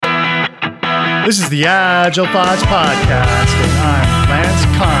This is the Agile Thoughts Podcast, and I'm Lance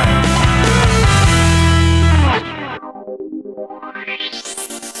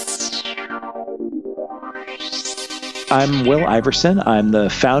Kine. I'm Will Iverson. I'm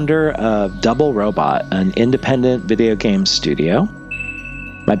the founder of Double Robot, an independent video game studio.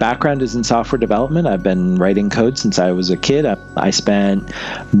 My background is in software development. I've been writing code since I was a kid. I spent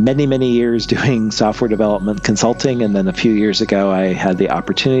many years doing software development consulting, and then a few years ago I had the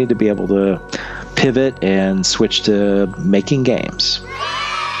opportunity to be able to pivot and switch to making games.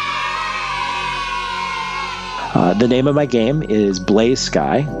 The name of my game is Blaze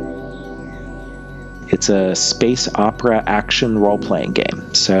Sky. It's a space opera action role-playing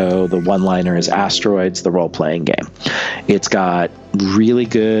game. So the one-liner is Asteroids, the role-playing game. It's got really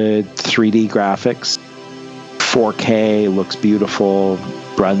good 3D graphics, 4K, looks beautiful,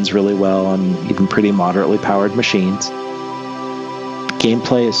 runs really well on even pretty moderately powered machines.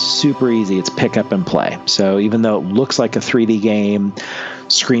 Gameplay is super easy. It's pick up and play. So even though it looks like a 3D game,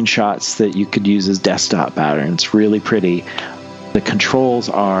 screenshots that you could use as desktop patterns, really pretty. The controls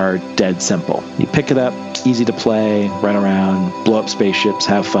are dead simple. You pick it up, easy to play, run around, blow up spaceships,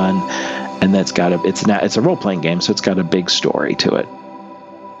 have fun, and it's a role-playing game, so it's got a big story to it.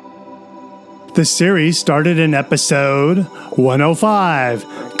 The series started in episode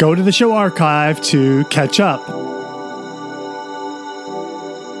 105. Go to the show archive to catch up.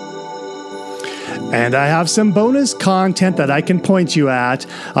 And I have some bonus content that I can point you at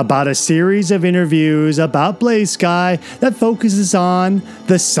about a series of interviews about Blaze Sky that focuses on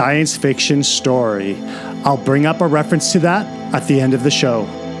the science fiction story. I'll bring up a reference to that at the end of the show.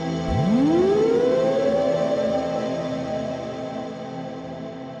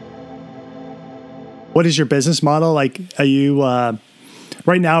 What is your business model? Like, are you,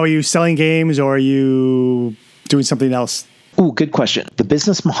 right now, are you selling games or are you doing something else? Ooh, good question. The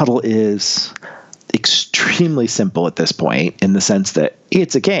business model is extremely simple at this point in the sense that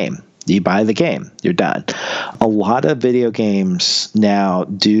it's a game. You buy the game, you're done. A lot of video games now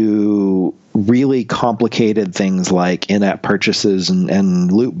do really complicated things like in-app purchases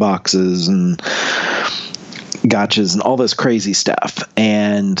and loot boxes and gotchas and all this crazy stuff.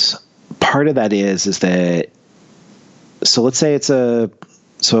 And part of that is that, so let's say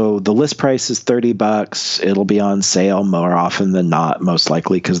so the list price is $30. It'll be on sale more often than not, most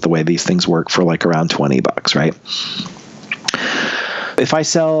likely, because the way these things work, for like around $20, right? If I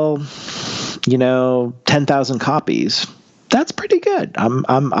sell, 10,000 copies, that's pretty good.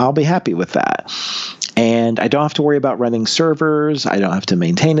 I'll be happy with that. And I don't have to worry about running servers. I don't have to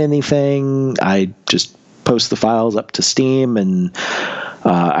maintain anything. I just post the files up to Steam, and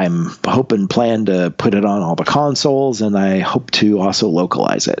I'm plan to put it on all the consoles, and I hope to also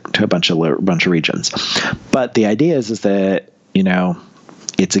localize it to a bunch of regions. But the idea is that,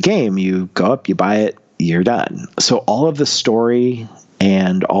 it's a game. You go up, you buy it, you're done. So all of the story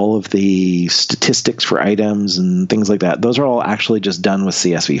and all of the statistics for items and things like that, those are all actually just done with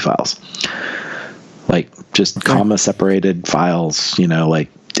CSV files. Like just comma separated files, you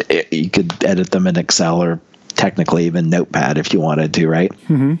could edit them in Excel or technically even Notepad if you wanted to, right?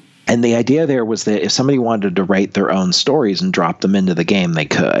 Mm-hmm. And the idea there was that if somebody wanted to write their own stories and drop them into the game, they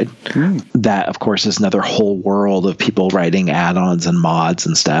could. Mm. That, of course, is another whole world of people writing add-ons and mods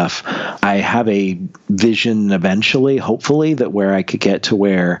and stuff. I have a vision eventually, hopefully, that where I could get to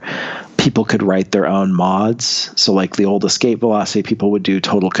where people could write their own mods. So like the old Escape Velocity, people would do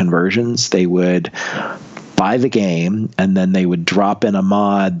total conversions. They would buy the game, and then they would drop in a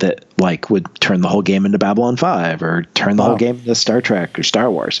mod that would turn the whole game into Babylon 5 or turn the whole game into Star Trek or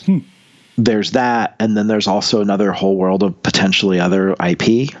Star Wars. There's that, and then there's also another whole world of potentially other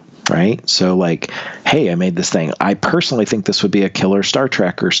IP, right? So hey, I made this thing. I personally think this would be a killer Star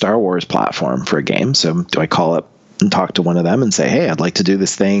Trek or Star Wars platform for a game. So do I call up and talk to one of them and say, hey, I'd like to do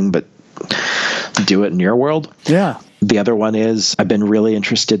this thing, but do it in your world? Yeah. The other one is I've been really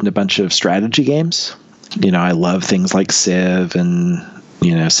interested in a bunch of strategy games. I love things like Civ and,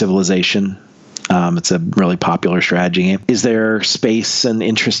 Civilization. It's a really popular strategy game. Is there space and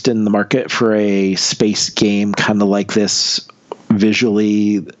interest in the market for a space game kind of like this,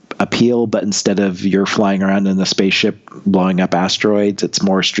 visually appeal, but instead of you're flying around in a spaceship blowing up asteroids, it's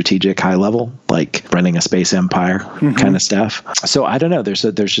more strategic, high level, like running a space empire kind of stuff. So I don't know. There's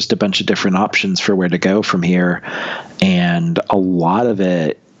just a bunch of different options for where to go from here. And a lot of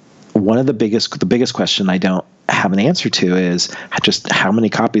it, the biggest question I don't have an answer to is just how many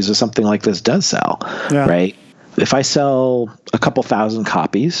copies of something like this does sell, right? If I sell a couple thousand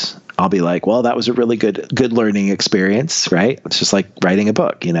copies, I'll be like, well, that was a really good learning experience, right? It's just like writing a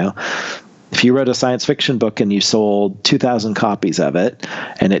book, If you wrote a science fiction book and you sold 2,000 copies of it,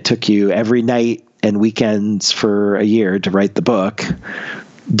 and it took you every night and weekends for a year to write the book,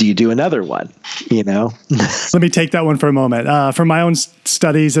 do you do another one? Let me take that one for a moment. For my own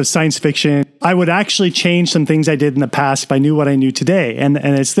studies of science fiction, I would actually change some things I did in the past if I knew what I knew today. And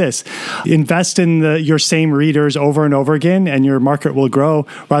it's this: invest in your same readers over and over again, and your market will grow,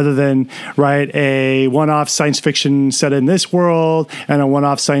 rather than write a one-off science fiction set in this world and a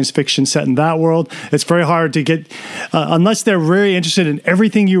one-off science fiction set in that world. It's very hard to get, unless they're very interested in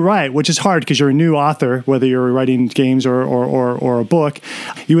everything you write, which is hard because you're a new author, whether you're writing games or a book.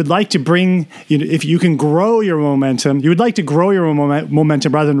 You would like to bring, if you can grow your momentum, you would like to grow your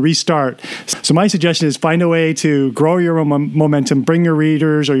momentum rather than restart. So my suggestion is find a way to grow your momentum, bring your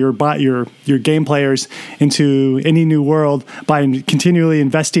readers or your game players into any new world by continually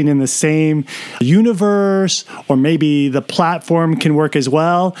investing in the same universe, or maybe the platform can work as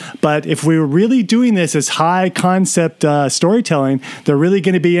well. But if we're really doing this as high concept storytelling, they're really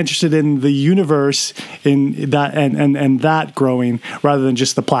going to be interested in the universe in that and that growing rather than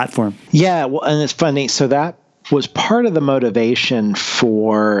just the platform. Yeah, well, and it's funny. So that was part of the motivation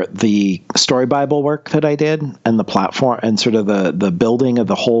for the Story Bible work that I did, and the platform and sort of the building of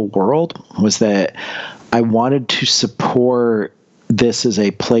the whole world, was that I wanted to support this as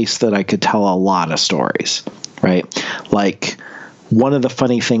a place that I could tell a lot of stories, right? Like, one of the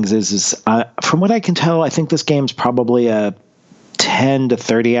funny things is from what I can tell, I think this game's probably a 10 to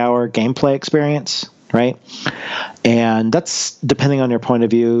 30 hour gameplay experience, right? And that's, depending on your point of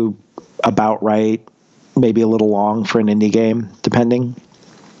view, about right. Maybe a little long for an indie game, depending.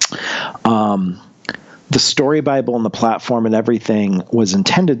 The Story Bible and the platform and everything was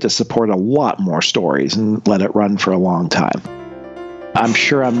intended to support a lot more stories and let it run for a long time. I'm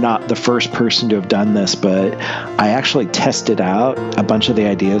sure I'm not the first person to have done this, but I actually tested out a bunch of the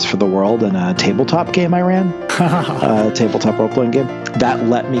ideas for the world in a tabletop game I ran, a tabletop role-playing game. That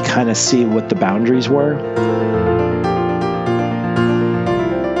let me kind of see what the boundaries were.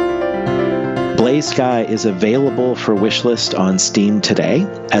 Blaze Sky is available for wishlist on Steam today.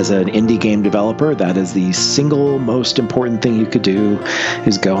 As an indie game developer, that is the single most important thing you could do,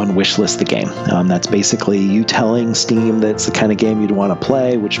 is go and wishlist the game. That's basically you telling Steam that it's the kind of game you'd want to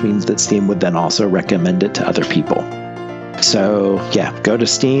play, which means that Steam would then also recommend it to other people. So yeah, go to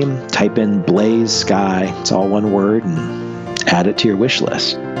Steam, type in Blaze Sky, it's all one word, and add it to your wish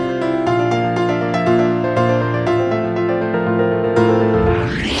list.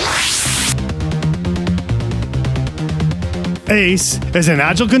 Ace is an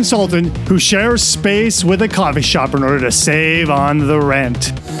agile consultant who shares space with a coffee shop in order to save on the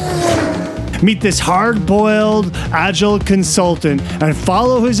rent. Meet this hard-boiled agile consultant and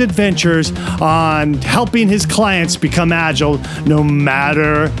follow his adventures on helping his clients become agile no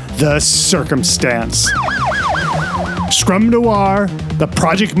matter the circumstance. Scrum Noir, the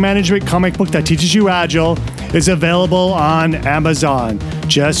project management comic book that teaches you agile, is available on Amazon.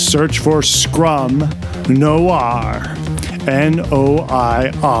 Just search for Scrum Noir.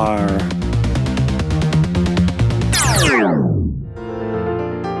 Noir.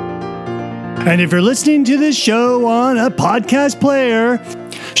 And if you're listening to this show on a podcast player,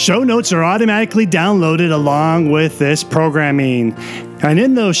 show notes are automatically downloaded along with this programming. And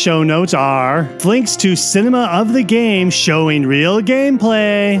in those show notes are links to Cinema of the Game showing real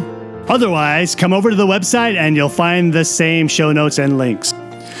gameplay. Otherwise, come over to the website and you'll find the same show notes and links.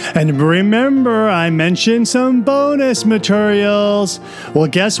 And remember, I mentioned some bonus materials. Well,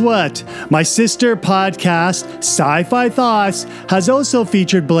 guess what? My sister podcast, Sci-Fi Thoughts, has also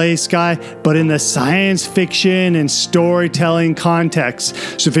featured Blaze Sky, but in the science fiction and storytelling context.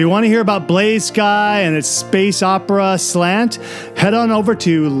 So if you want to hear about Blaze Sky and its space opera slant, head on over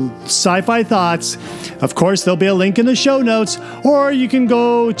to Sci-Fi Thoughts. Of course, there'll be a link in the show notes, or you can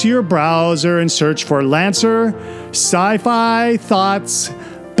go to your browser and search for Lancer, Sci-Fi Thoughts,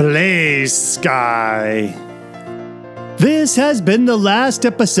 Blaze Sky. This has been the last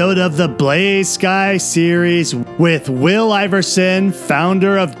episode of the Blaze Sky series with Will Iverson,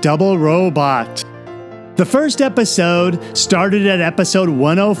 founder of Double Robot. The first episode started at episode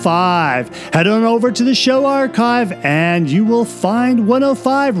 105. Head on over to the show archive and you will find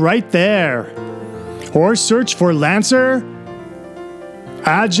 105 right there. Or search for Lancer,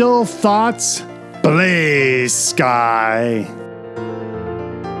 Agile Thoughts, Blaze Sky.